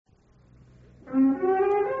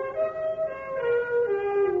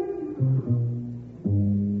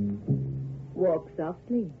Walk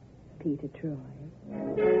softly, Peter Troy.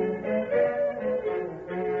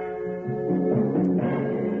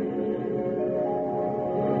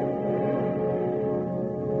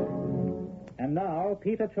 And now,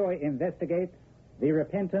 Peter Troy investigates the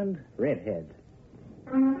repentant redhead.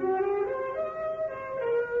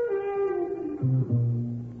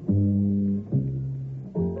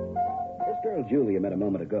 This girl Julie you met a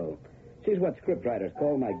moment ago, she's what scriptwriters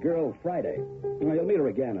call my girl Friday. Well, you'll meet her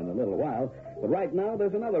again in a little while, but right now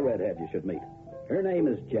there's another redhead you should meet. Her name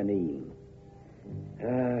is Janine.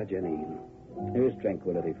 Ah, Janine. Here's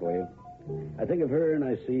tranquility for you. I think of her and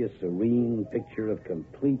I see a serene picture of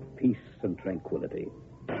complete peace and tranquility.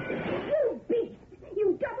 You beast!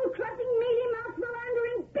 You double-crossing, mealy-mouthed,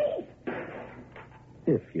 philandering beast!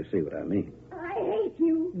 If you see what I mean. I hate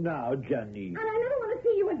you. Now, Janine. And I never want to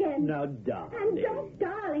see you again. Now, darling. And don't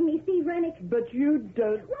darling me, Steve Rennick. But you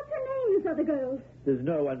don't... What's the names of the girls? There's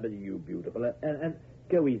no one but you, beautiful. And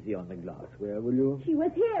go easy on the glassware, will you? She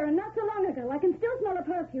was here and not so long ago. I can still smell her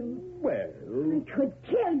perfume. Well... I could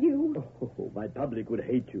kill you. Oh, my public would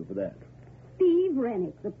hate you for that. Steve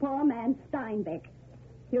Rennick, the poor man Steinbeck.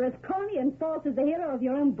 You're as corny and false as the hero of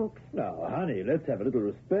your own books. Now, honey, let's have a little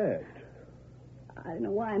respect. I don't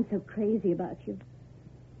know why I'm so crazy about you.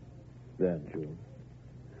 Then, June.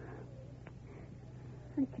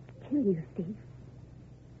 I could kill you, Steve.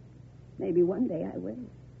 Maybe one day I will.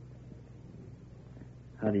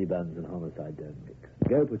 Honey buns and homicide don't mix.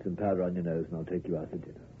 Go put some powder on your nose and I'll take you out to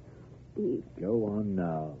dinner. Steve. Go on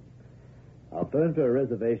now. I'll phone for a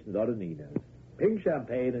reservation at Oronino's. Pink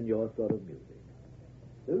champagne and your sort of music.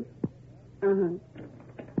 This?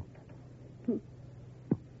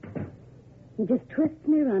 He just twists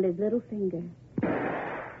me around his little finger.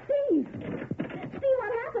 Steve! Steve,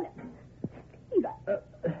 what happened? Steve,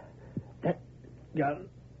 That gun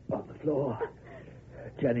on the floor.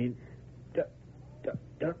 Janine,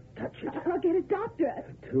 don't touch it. I'll get a doctor.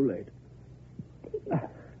 Too late.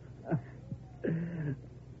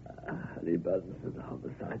 Honey buns and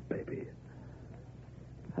homicide, baby.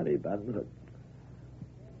 Honey buns and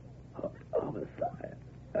homicide.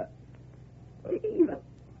 Steve.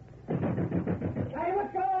 Hey,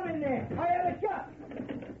 what's going on in there? I had a shot.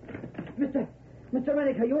 Mr.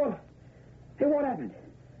 Rennick, are you all... Hey, what happened?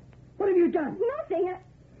 What have you done? Nothing.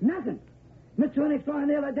 Nothing. Mr. Rennick's lying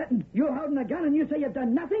there like that, and you're holding a gun, and you say you've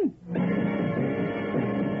done nothing?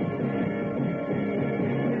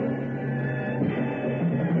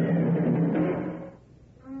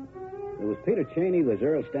 It was Peter Cheney, was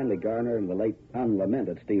Earl Stanley Garner, and the late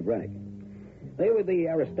unlamented Steve Rennick. They were the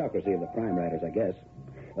aristocracy of the crime writers, I guess.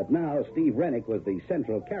 But now Steve Rennick was the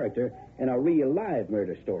central character in a real live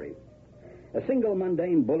murder story. A single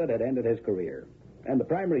mundane bullet had ended his career. And the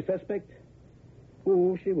primary suspect?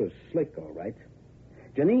 Oh, she was slick, all right.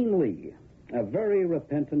 Janine Lee, a very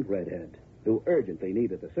repentant redhead who urgently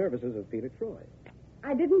needed the services of Peter Troy.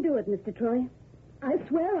 I didn't do it, Mr. Troy. I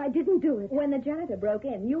swear I didn't do it. When the janitor broke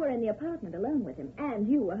in, you were in the apartment alone with him, and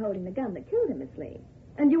you were holding the gun that killed him, Miss Lee.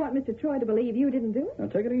 And you want Mr. Troy to believe you didn't do it? Now,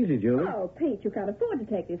 take it easy, Julie. Oh, Pete, you can't afford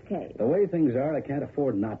to take this case. The way things are, I can't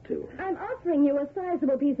afford not to. I'm offering you a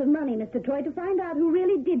sizable piece of money, Mr. Troy, to find out who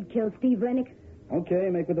really did kill Steve Rennick. Okay,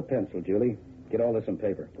 make with a pencil, Julie. Get all this on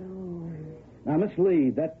paper. Oh. Now, Miss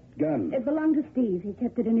Lee, that gun. It belonged to Steve. He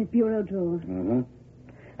kept it in his bureau drawer. Uh-huh.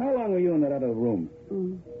 How long were you in that other room?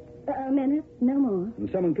 A minute, no more. And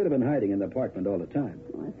someone could have been hiding in the apartment all the time.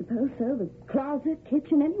 Oh, I suppose so. The closet,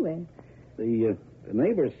 kitchen, anywhere. The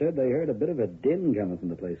neighbors said they heard a bit of a din coming from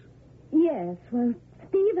the place. Yes, well,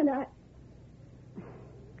 Steve and I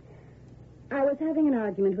was having an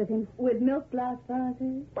argument with him. With milk glass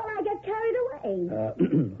vases? Well, I got carried away.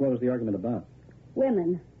 What was the argument about?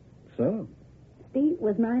 Women. So? Steve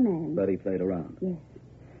was my man. But he played around. Yes.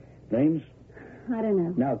 Names? I don't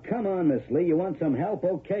know. Now, come on, Miss Lee. You want some help?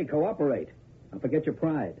 Okay, cooperate. Don't forget your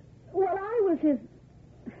pride. Well, I was his...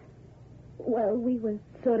 Well, we were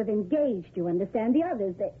sort of engaged, you understand. The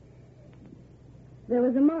others, There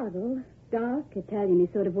was a model, dark, Italian-y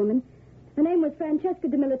sort of woman. Her name was Francesca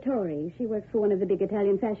de Militore. She works for one of the big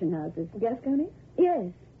Italian fashion houses. Gascony? Yes.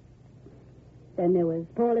 Then there was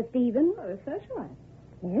Paula Stevens. Oh, a socialite.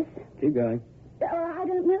 Yes. Keep going. Oh, I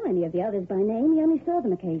don't know any of the others by name. He only saw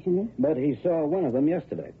them occasionally. But he saw one of them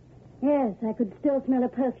yesterday. Yes, I could still smell a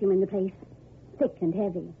perfume in the place. Thick and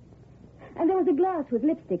heavy. And there was a glass with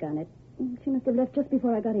lipstick on it. She must have left just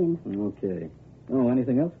before I got in. Okay. Oh,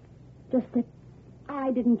 anything else? Just that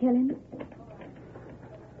I didn't kill him.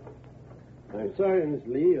 I'm sorry, Miss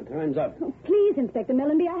Lee. Your time's up. Oh, please, Inspector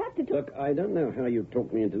Mellenby, I have to talk. Look, I don't know how you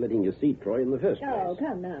talked me into letting you see Troy in the first place. Oh,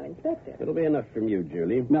 come now, Inspector. It'll be enough from you,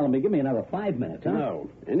 Julie. Mellenby, give me another 5 minutes, huh? No.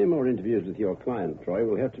 Any more interviews with your client, Troy,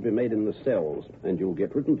 will have to be made in the cells, and you'll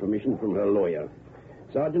get written permission from her lawyer.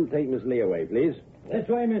 Sergeant, take Miss Lee away, please. This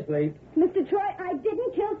way, Miss Lee. Mr. Troy, I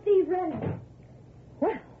didn't kill Steve Rennick.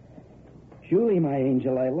 What? Julie, my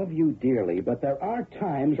angel, I love you dearly, but there are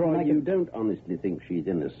times when Troy, I you can... don't honestly think she's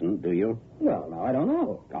innocent, do you? Well, now, I don't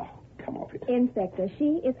know. Oh, come off it. Inspector,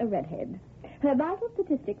 she is a redhead. Her vital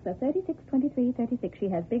statistics are 36, 23, 36. She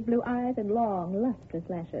has big blue eyes and long, lustrous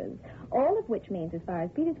lashes. All of which means, as far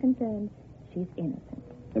as Peter's concerned, she's innocent.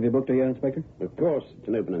 Have you booked her yet, Inspector? Of course, it's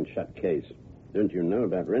an open and shut case. Don't you know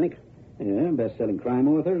about Rennick? Yeah, best-selling crime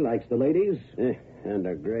author, likes the ladies. And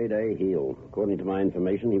a grade-A heel. According to my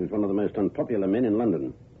information, he was one of the most unpopular men in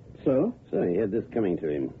London. So? So he had this coming to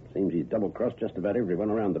him. Seems he's double-crossed just about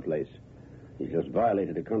everyone around the place. He's just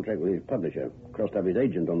violated a contract with his publisher. Crossed up his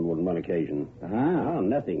agent on more than one occasion. Ah.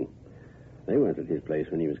 Nothing. They weren't at his place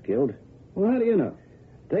when he was killed. Well, how do you know?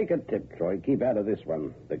 Take a tip, Troy. Keep out of this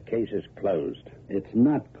one. The case is closed. It's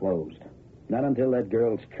not closed. Not until that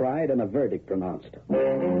girl's tried and a verdict pronounced.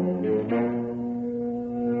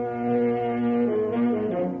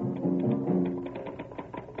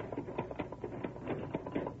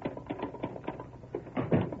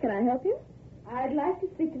 Can I help you? I'd like to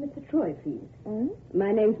speak to Mr. Troy, please. Hmm?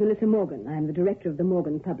 My name's Melissa Morgan. I'm the director of the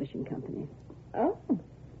Morgan Publishing Company. Oh.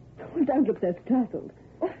 Well, don't look so startled.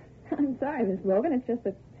 I'm sorry, Miss Morgan. It's just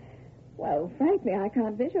that, well, frankly, I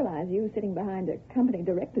can't visualize you sitting behind a company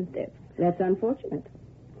director's desk. That's unfortunate.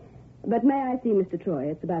 But may I see Mr. Troy?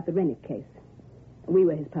 It's about the Rennick case. We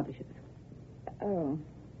were his publishers. Oh.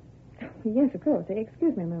 Yes, of course.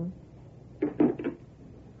 Excuse me a moment.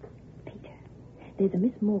 Peter, there's a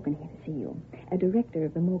Miss Morgan here to see you, a director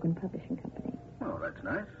of the Morgan Publishing Company. Oh, that's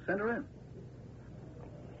nice. Send her in.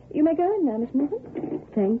 You may go in now, Miss Morgan.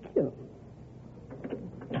 Thank you.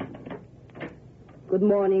 Good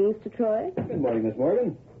morning, Mr. Troy. Good morning, Miss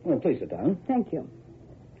Morgan. Well, please sit down. Thank you.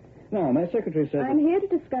 Now, my secretary said... I'm here to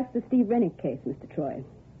discuss the Steve Rennick case, Mr. Troy.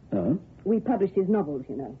 Oh? We published his novels,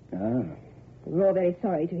 you know. Ah. We're all very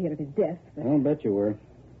sorry to hear of his death, but I'll bet you were.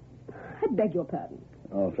 I beg your pardon.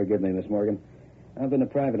 Oh, forgive me, Miss Morgan. I've been a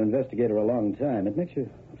private investigator a long time. It makes you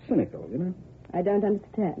cynical, you know? I don't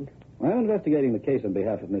understand. I'm investigating the case on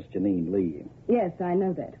behalf of Miss Janine Lee. Yes, I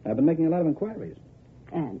know that. I've been making a lot of inquiries.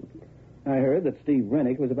 And I heard that Steve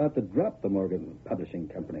Rennick was about to drop the Morgan Publishing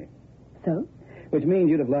Company, so? which means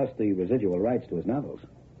you'd have lost the residual rights to his novels.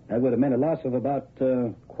 That would have meant a loss of about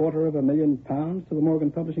 £250,000 to the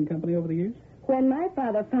Morgan Publishing Company over the years. When my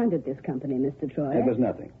father founded this company, Mr. Troy... It was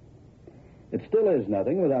nothing. It still is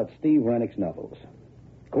nothing without Steve Rennick's novels.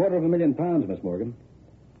 £250,000, Miss Morgan.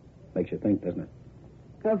 Makes you think, doesn't it?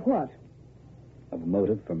 Of what? Of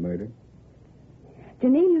motive for murder.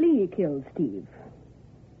 Janine Lee killed Steve.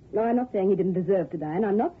 No, I'm not saying he didn't deserve to die, and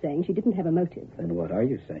I'm not saying she didn't have a motive. Then what are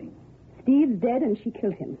you saying? Steve's dead, and she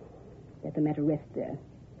killed him. Let the matter rest there.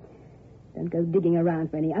 Don't go digging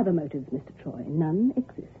around for any other motives, Mr. Troy. None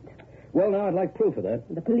exist. Well, now, I'd like proof of that.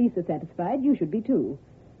 The police are satisfied. You should be, too.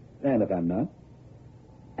 And if I'm not?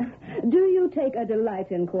 Do you take a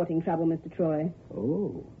delight in courting trouble, Mr. Troy?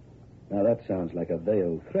 Oh. Now, that sounds like a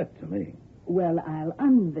veiled threat to me. Well, I'll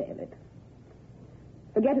unveil it.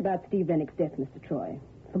 Forget about Steve Rennick's death, Mr. Troy.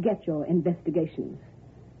 Forget your investigations.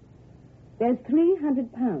 There's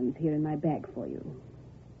 £300 here in my bag for you.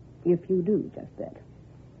 If you do just that.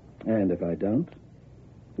 And if I don't?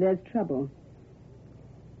 There's trouble.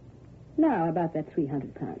 Now, about that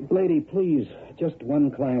 £300. Lady, please, just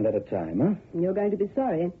one client at a time, huh? You're going to be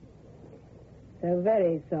sorry. So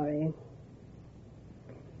very sorry.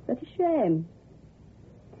 Such a shame.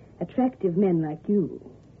 Attractive men like you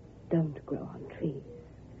don't grow on trees.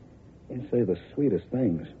 You say the sweetest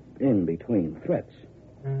things in between threats.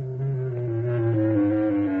 I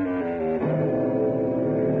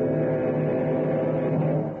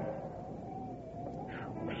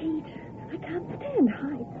can't stand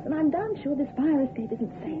heights, and I'm darn sure this fire escape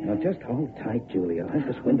isn't safe. Now, just hold tight, Julie. I'll have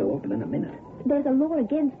this window open in a minute. There's a law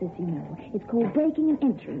against this, you know. It's called breaking and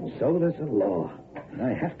entering. So there's a law. And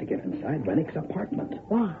I have to get inside Rennick's apartment.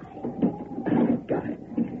 Why? Got it.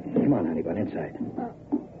 Come on, honey, but inside.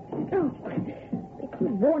 Oh, they could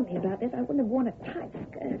have warned me about this. I wouldn't have worn a tight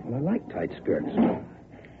skirt. Well, I like tight skirts.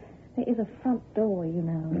 There is a front door, you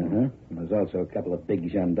know. Uh-huh. There's also a couple of big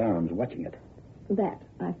gendarmes watching it. That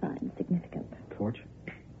I find significant. Torch?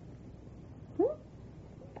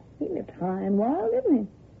 He lived high and wild, didn't he?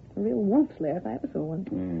 A real wolf slayer if I ever saw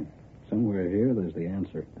one. Somewhere here, there's the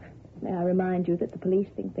answer. May I remind you that the police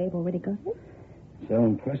think they've already got it? So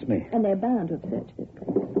impressed me. And they're bound to have searched this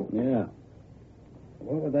place. Yeah.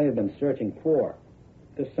 What would they have been searching for?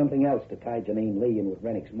 Just something else to tie Janine Lee in with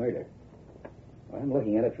Rennick's murder. Well, I'm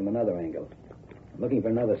looking at it from another angle. I'm looking for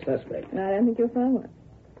another suspect. I don't think you'll find one.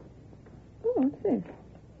 Oh, what's this?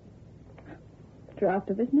 Draft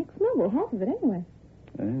of this next novel, half of it anyway.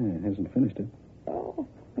 Hasn't finished it. Oh,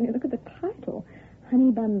 when you look at the title,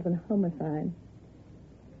 Honey Buns and Homicide.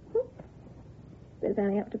 There's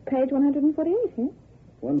only up to page 148 here.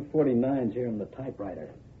 149's here in the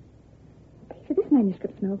typewriter. Peter, this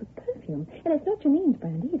manuscript smells of perfume. And it's not Janine's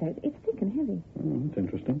brand either. It's thick and heavy. Oh, that's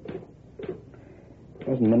interesting. It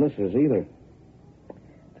wasn't Melissa's either.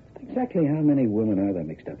 Exactly how many women are there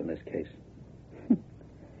mixed up in this case?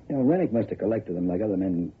 Rennick must have collected them like other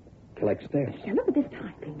men collect stamps. Yeah, look at this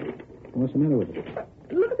typing. What's the matter with it?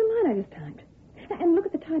 Look at the line I just typed. And look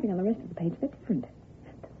at the typing on the rest of the page. They're different.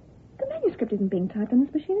 The manuscript isn't being typed on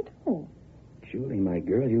this machine at all. Julie, my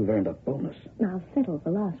girl, you've earned a bonus. Now settle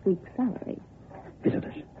for last week's salary.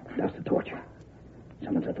 Visitors. Douse the torch.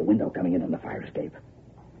 Someone's at the window coming in on the fire escape.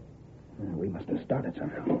 We must have started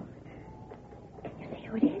somehow. Can you see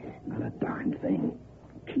who it is? Not a darn thing.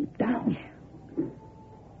 Keep down.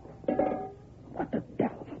 What the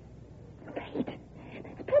devil? Wait.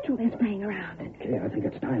 There's petrol they're spraying around. Okay, I think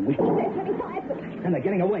it's time we... They're turning fire. And they're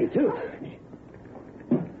getting away, too.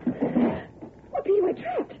 Oh, Peter, we're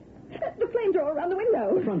trapped. The flames are all around the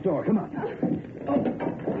window. The front door, come on.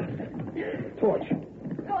 Torch.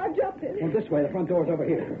 Oh, I've dropped it. Well, this way, the front door's over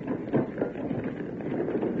here.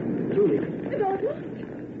 Julie. The door's locked.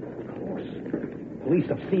 Of course. Police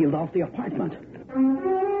have sealed off the apartment.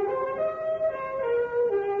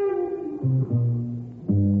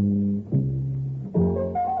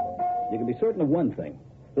 You can be certain of one thing.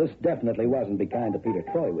 This definitely wasn't Be Kind to Peter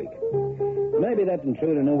Troy week. Maybe that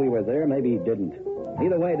intruder knew we were there, maybe he didn't.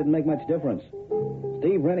 Either way, it didn't make much difference.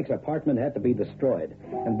 Steve Rennick's apartment had to be destroyed.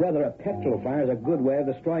 And, brother, a petrol fire is a good way of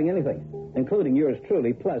destroying anything, including yours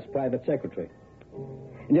truly, plus private secretary.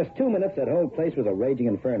 In just 2 minutes, that whole place was a raging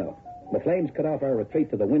inferno. The flames cut off our retreat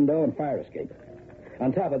to the window and fire escape.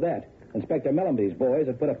 On top of that, Inspector Mellenby's boys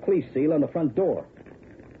had put a police seal on the front door.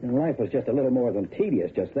 And life was just a little more than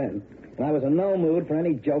tedious just then. And I was in no mood for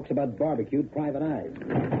any jokes about barbecued private eyes. I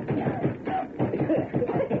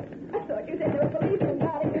thought you said there were policemen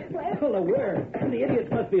guarding this place. Well, the word. The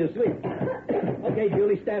idiots must be asleep. Okay,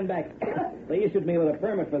 Julie, stand back. They issued me with a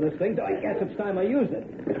permit for this thing, so I guess it's time I used it.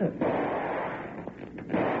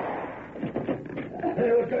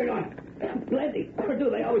 Hey, what's going on? Plenty. Or do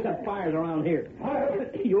they always have fires around here?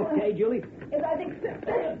 You okay, Julie? Yes, I think so.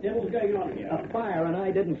 What the devil's going on here? A fire, and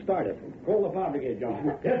I didn't start it. Call the fire brigade,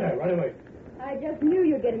 Johnson. Yes, sir. Right away. I just knew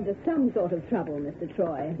you'd get into some sort of trouble, Mr.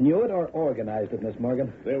 Troy. Knew it or organized it, Miss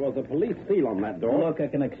Morgan? There was a police seal on that door. Look, I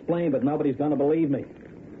can explain, but nobody's going to believe me.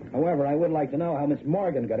 However, I would like to know how Miss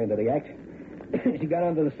Morgan got into the act. She got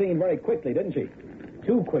onto the scene very quickly, didn't she?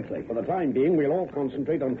 Too quickly. For the time being, we'll all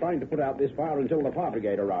concentrate on trying to put out this fire until the fire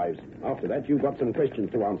brigade arrives. After that, you've got some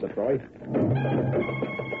questions to answer, Troy.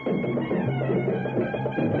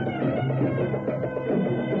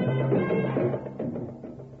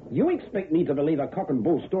 You expect me to believe a cock and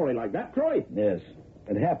bull story like that, Troy? Yes.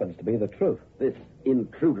 It happens to be the truth. This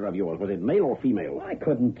intruder of yours, was it male or female? I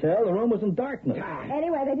couldn't tell. The room was in darkness.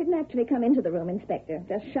 Anyway, they didn't actually come into the room, Inspector.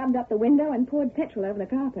 Just shoved up the window and poured petrol over the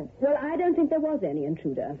carpet. Well, I don't think there was any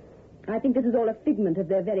intruder. I think this is all a figment of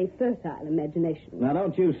their very fertile imagination. Now,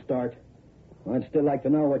 don't you start. I'd still like to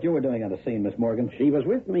know what you were doing on the scene, Miss Morgan. She was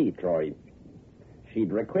with me, Troy.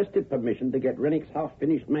 She'd requested permission to get Rennick's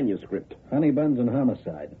half-finished manuscript. Honey Buns and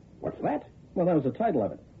Homicide. What's that? Well, that was the title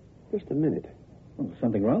of it. Just a minute. Oh,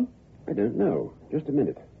 something wrong? I don't know. Just a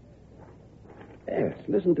minute. Yes,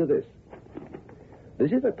 listen to this.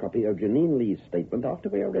 This is a copy of Janine Lee's statement after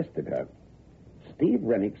we arrested her. Steve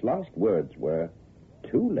Rennick's last words were,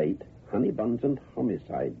 "Too late, honey buns and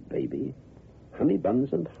homicide, baby. Honey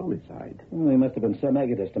buns and homicide." Well, he must have been some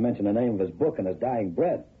egotist to mention the name of his book and his dying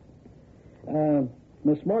breath.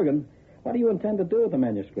 Miss Morgan, what do you intend to do with the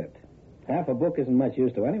manuscript? Half a book isn't much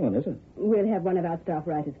use to anyone, is it? We'll have one of our staff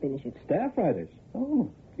writers finish it. Staff writers? Oh,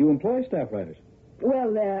 you employ staff writers?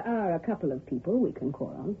 Well, there are a couple of people we can call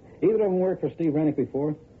on. Either of them worked for Steve Rennick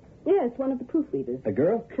before? Yes, one of the proofreaders. A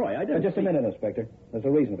girl? Troy, I don't Just a minute, Inspector. There's a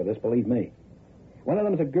reason for this, believe me. One of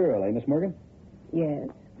them's a girl, Miss Morgan? Yes.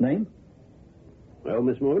 Name? Well,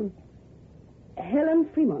 Miss Morgan? Helen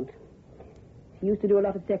Fremont. She used to do a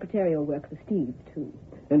lot of secretarial work for Steve, too.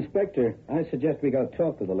 Inspector, I suggest we go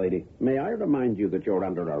talk to the lady. May I remind you that you're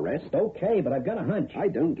under arrest? Okay, but I've got a hunch. I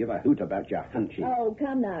don't give a hoot about your hunches. Oh,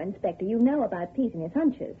 come now, Inspector. You know about Pete and his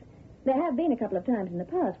hunches. There have been a couple of times in the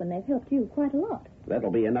past when they've helped you quite a lot. That'll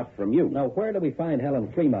be enough from you. Now, where do we find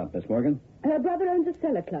Helen Fremont, Miss Morgan? Her brother owns a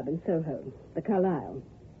cellar club in Soho, the Carlisle.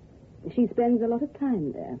 She spends a lot of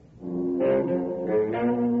time there.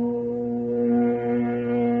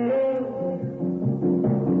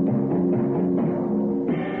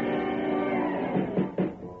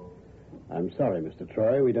 I'm sorry, Mr.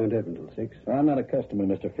 Troy. We don't open till 6. I'm not a customer,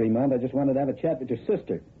 Mr. Fremont. I just wanted to have a chat with your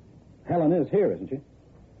sister. Helen is here, isn't she?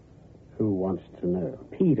 Who wants to know?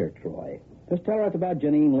 Peter Troy. Just tell her it's about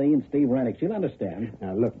Janine Lee and Steve Rennick. She'll understand.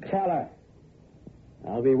 Now, look. Tell her.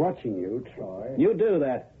 I'll be watching you, Troy. You do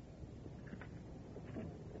that.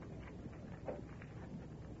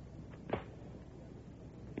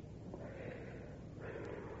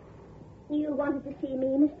 You wanted to see me,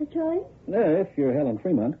 Mr. Troy? If you're Helen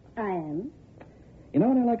Fremont. I am. You know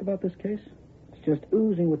what I like about this case? It's just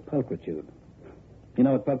oozing with pulchritude. You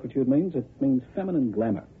know what pulchritude means? It means feminine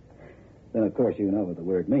glamour. Then, of course, you know what the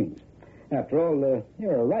word means. After all,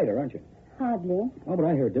 you're a writer, aren't you? Hardly. Oh, but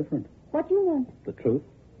I hear different. What do you want? The truth.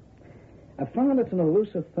 I found it's an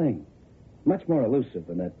elusive thing. Much more elusive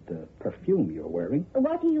than that perfume you're wearing.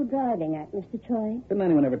 What are you driving at, Mr. Troy? Didn't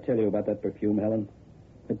anyone ever tell you about that perfume, Helen?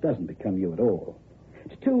 It doesn't become you at all.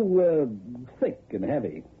 It's too, thick and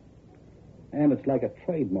heavy. And it's like a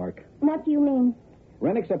trademark. What do you mean?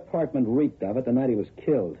 Rennick's apartment reeked of it the night he was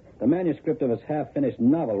killed. The manuscript of his half-finished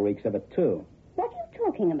novel reeks of it, too. What are you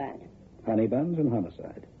talking about? Honey buns and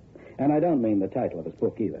homicide. And I don't mean the title of his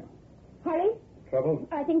book, either. Hurry? Trouble?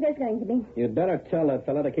 I think there's going to be. You'd better tell that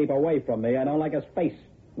fella to keep away from me. I don't like his face.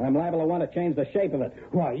 I'm liable to want to change the shape of it.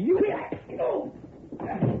 Why, you...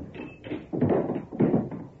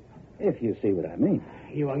 If you see what I mean.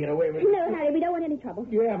 You want to get away with it? No, Harry, we don't want any trouble.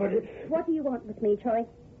 Yeah, but... What do you want with me, Troy?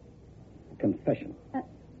 Confession.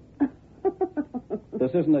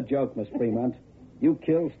 This isn't a joke, Miss Fremont. You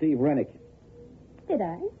killed Steve Rennick. Did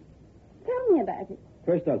I? Tell me about it.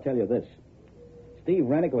 First, I'll tell you this. Steve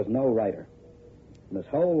Rennick was no writer. In his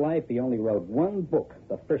whole life, he only wrote one book,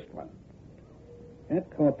 the first one.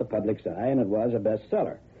 It caught the public's eye, and it was a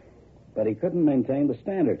bestseller. But he couldn't maintain the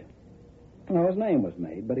standard. Well, his name was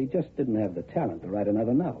made, but he just didn't have the talent to write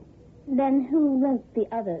another novel. Then who wrote the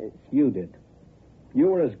others? You did. You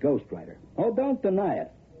were his ghostwriter. Oh, don't deny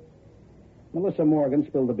it. Melissa Morgan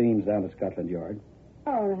spilled the beans down at Scotland Yard.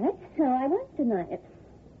 All right, so I won't deny it.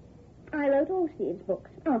 I wrote all Steve's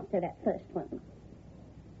books after that first one.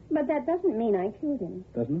 But that doesn't mean I killed him.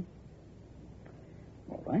 Doesn't it?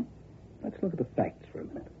 All right. Let's look at the facts for a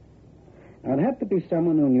minute. Now, it had to be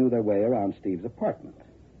someone who knew their way around Steve's apartment.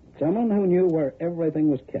 Someone who knew where everything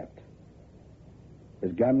was kept.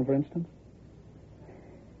 His gun, for instance.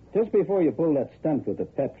 Just before you pulled that stunt with the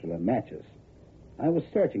petrol and matches, I was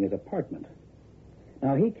searching his apartment.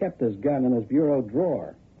 Now, he kept his gun in his bureau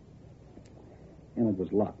drawer. And it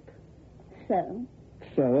was locked. So?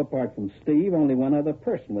 So, apart from Steve, only one other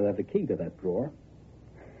person would have the key to that drawer.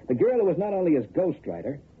 The girl who was not only his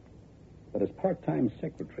ghostwriter, but his part-time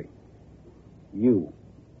secretary. You.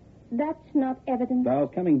 That's not evidence. Now,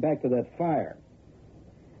 coming back to that fire.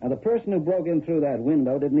 Now, the person who broke in through that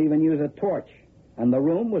window didn't even use a torch, and the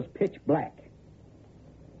room was pitch black.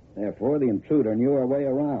 Therefore, the intruder knew her way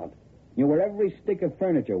around, knew where every stick of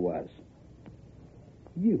furniture was.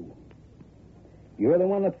 You. You're the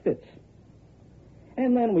one that fits.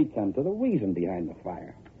 And then we come to the reason behind the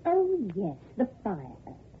fire. Oh, yes, the fire.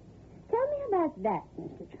 Tell me about that,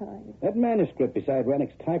 Mr. Troy. That manuscript beside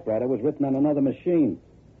Rennick's typewriter was written on another machine.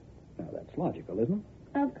 Now, that's logical, isn't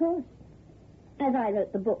it? Of course. As I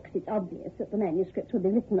wrote the books, it's obvious that the manuscripts would be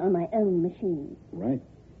written on my own machine. Right.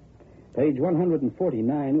 Page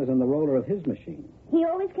 149 was in the roller of his machine. He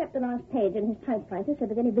always kept the last page in his typewriter so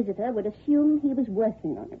that any visitor would assume he was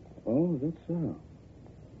working on it. Oh, that's so.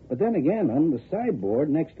 But then again, on the sideboard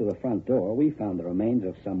next to the front door, we found the remains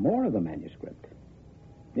of some more of the manuscript.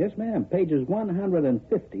 Yes, ma'am. Pages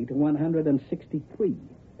 150 to 163.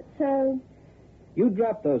 So? You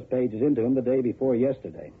dropped those pages into him the day before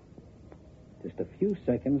yesterday. Just a few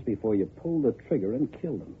seconds before you pulled the trigger and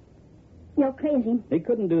killed him. You're crazy. He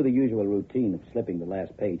couldn't do the usual routine of slipping the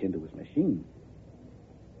last page into his machine.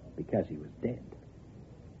 Because he was dead.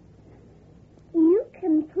 You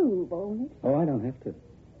can prove all this. Oh, I don't have to.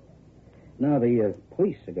 Now, the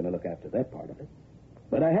police are going to look after that part of it.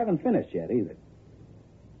 But I haven't finished yet, either.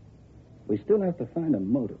 We still have to find a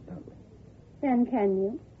motive, don't we? And can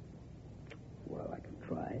you? Well, I can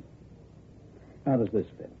try. How does this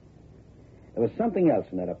fit? There was something else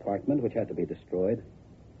in that apartment which had to be destroyed.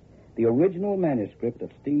 The original manuscript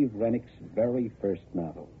of Steve Rennick's very first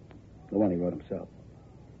novel. The one he wrote himself.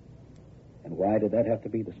 And why did that have to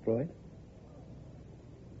be destroyed?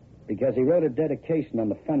 Because he wrote a dedication on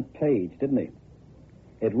the front page, didn't he?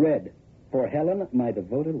 It read, "For Helen, my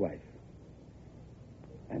devoted wife."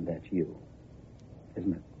 And that's you,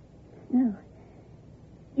 isn't it? No.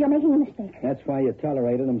 You're making a mistake. That's why you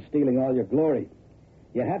tolerated him stealing all your glory.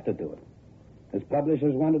 You had to do it. His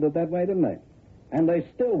publishers wanted it that way, didn't they? And they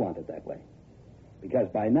still want it that way. Because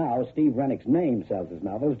by now, Steve Rennick's name sells his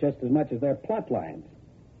novels just as much as their plot lines.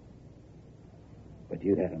 But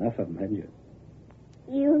you'd had enough of them, hadn't you?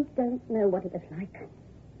 You don't know what it was like.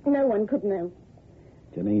 No one could know.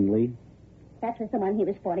 Janine Lee? That was the one he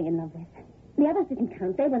was falling in love with. The others didn't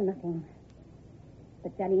count. They were nothing.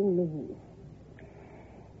 But Janine Lee.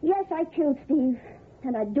 Yes, I killed Steve,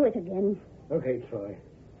 and I'd do it again. Okay, Troy.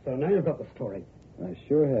 So now you've got the story. I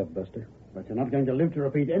sure have, Buster. But you're not going to live to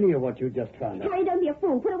repeat any of what you just found out. Harry, don't be a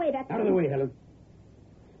fool. Put away that Out of the way, Helen.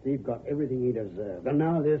 Steve got everything he deserved. And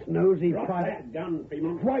now this nosy Drop private... that gun,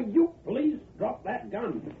 Fremont. Why, you... Please drop that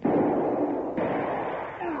gun.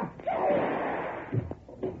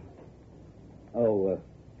 Oh,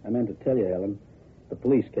 I meant to tell you, Helen. The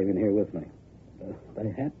police came in here with me. They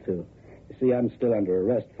had to. You see, I'm still under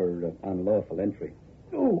arrest for unlawful entry.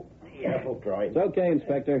 Oh, Careful, Troy. It's okay,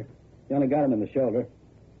 Inspector. You only got him in the shoulder.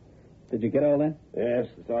 Did you get all that? Yes,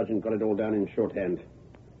 the sergeant got it all down in shorthand.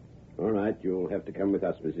 All right, you'll have to come with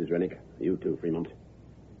us, Mrs. Rennick. You too, Fremont.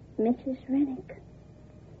 Mrs. Rennick.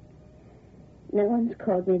 No one's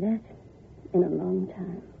called me that in a long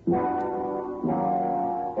time.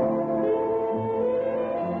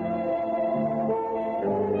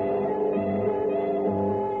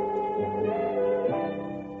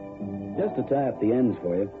 Just to tie up the ends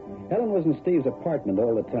for you, Helen was in Steve's apartment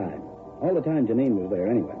all the time. All the time Janine was there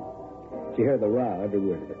anyway. She heard the row, every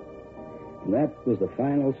word of it. And that was the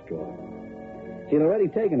final straw. She'd already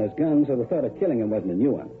taken his gun, so the thought of killing him wasn't a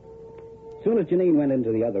new one. As soon as Janine went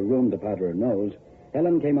into the other room to powder her nose,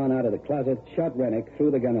 Helen came on out of the closet, shot Rennick,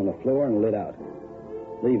 threw the gun on the floor, and lit out,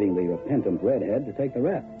 leaving the repentant redhead to take the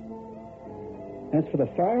rap. As for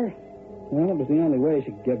the fire, well, it was the only way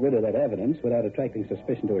she could get rid of that evidence without attracting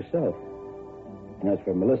suspicion to herself. And as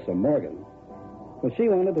for Melissa Morgan, well, she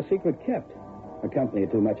wanted the secret kept. Her company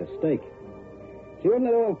had too much at stake. She wasn't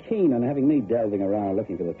at all keen on having me delving around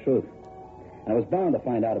looking for the truth. I was bound to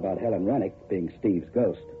find out about Helen Rennick being Steve's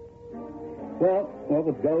ghost. Well, what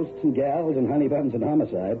with ghosts and gals and honey buns and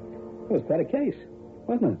homicide, it was quite a case,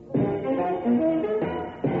 wasn't it?